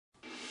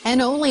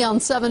And only on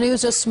 7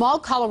 News, a small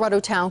Colorado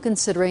town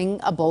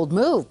considering a bold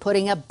move,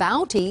 putting a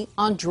bounty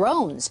on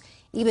drones,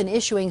 even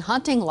issuing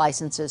hunting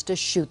licenses to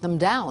shoot them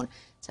down.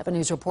 7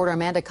 News reporter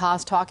Amanda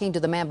Koss talking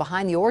to the man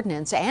behind the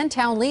ordinance and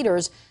town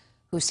leaders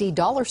who see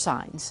dollar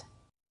signs.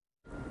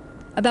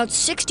 About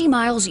 60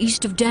 miles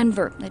east of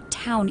Denver, a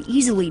town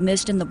easily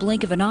missed in the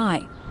blink of an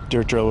eye.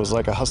 Deer Trail was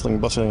like a hustling,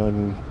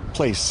 bustling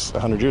place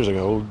 100 years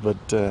ago, but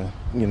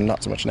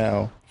not so much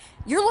now.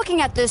 You're looking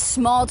at this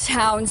small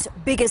town's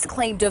biggest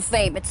claim to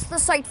fame. It's the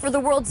site for the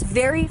world's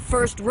very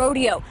first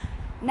rodeo.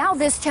 Now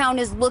this town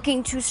is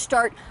looking to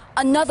start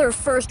another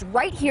first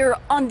right here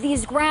on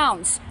these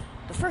grounds,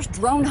 the first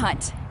drone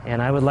hunt. And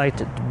I would like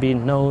to be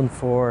known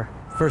for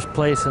first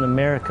place in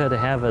America to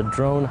have a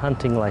drone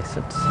hunting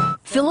license.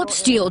 Philip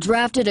Steele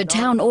drafted a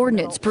town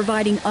ordinance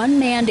providing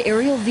unmanned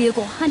aerial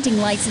vehicle hunting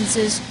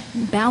licenses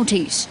and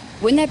bounties.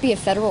 Wouldn't that be a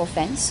federal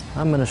offense?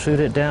 I'm going to shoot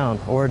it down,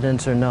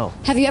 ordinance or no.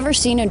 Have you ever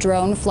seen a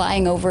drone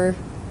flying over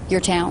your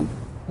town?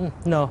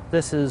 No,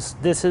 this is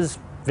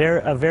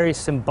a very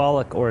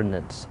symbolic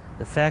ordinance.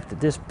 The fact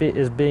that this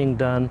is being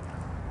done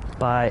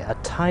by a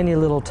tiny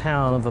little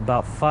town of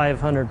about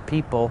 500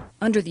 people.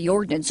 Under the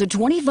ordinance, a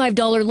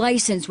 $25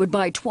 license would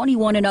buy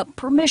 21 and up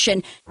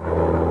permission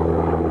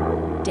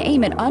to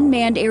aim at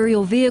unmanned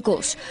aerial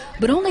vehicles,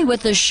 but only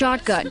with a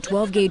shotgun,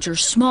 12 gauge or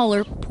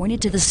smaller,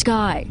 pointed to the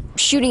sky.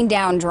 Shooting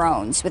down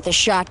drones with a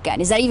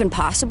shotgun, is that even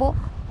possible?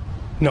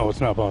 No,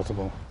 it's not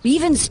possible.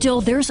 Even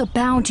still, there's a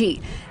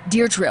bounty.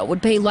 Deer Trail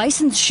would pay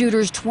licensed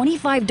shooters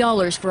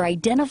 $25 for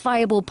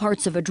identifiable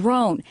parts of a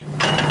drone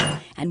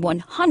and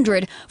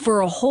 $100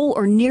 for a whole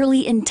or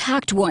nearly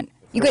intact one.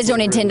 You guys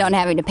don't intend on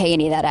having to pay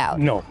any of that out?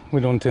 No,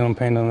 we don't intend on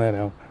paying none of that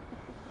out.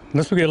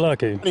 Unless we get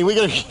lucky. We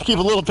got to keep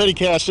a little petty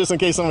cash just in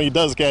case somebody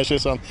does cash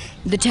this on.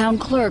 The town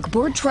clerk,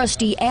 board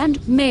trustee,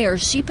 and mayor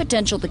see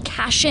potential to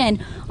cash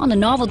in on the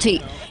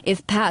novelty.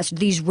 If passed,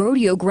 these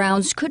rodeo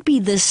grounds could be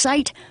the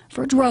site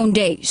for drone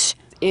days.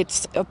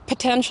 It's a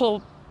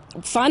potential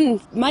fun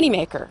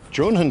moneymaker.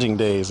 Drone hunting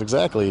days,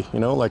 exactly.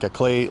 Like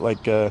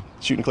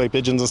shooting clay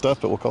pigeons and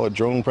stuff, but we'll call it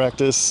drone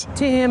practice.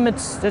 To him,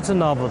 it's a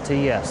novelty,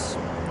 yes.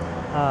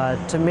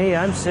 To me,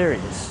 I'm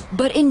serious.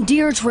 But in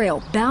Deer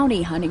Trail,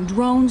 bounty hunting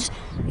drones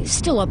is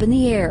still up in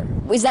the air.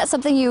 Is that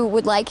something you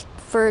would like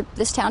for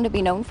this town to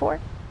be known for?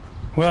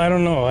 Well, I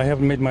don't know. I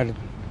haven't made my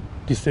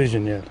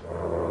decision yet.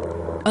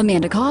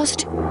 Amanda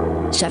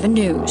Koss, 7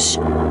 News.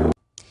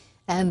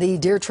 And the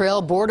Deer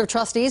Trail Board of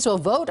Trustees will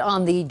vote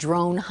on the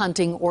drone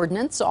hunting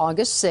ordinance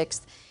August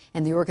 6th.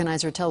 And the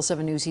organizer tells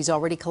 7 News he's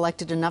already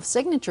collected enough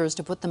signatures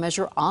to put the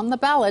measure on the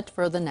ballot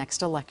for the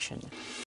next election.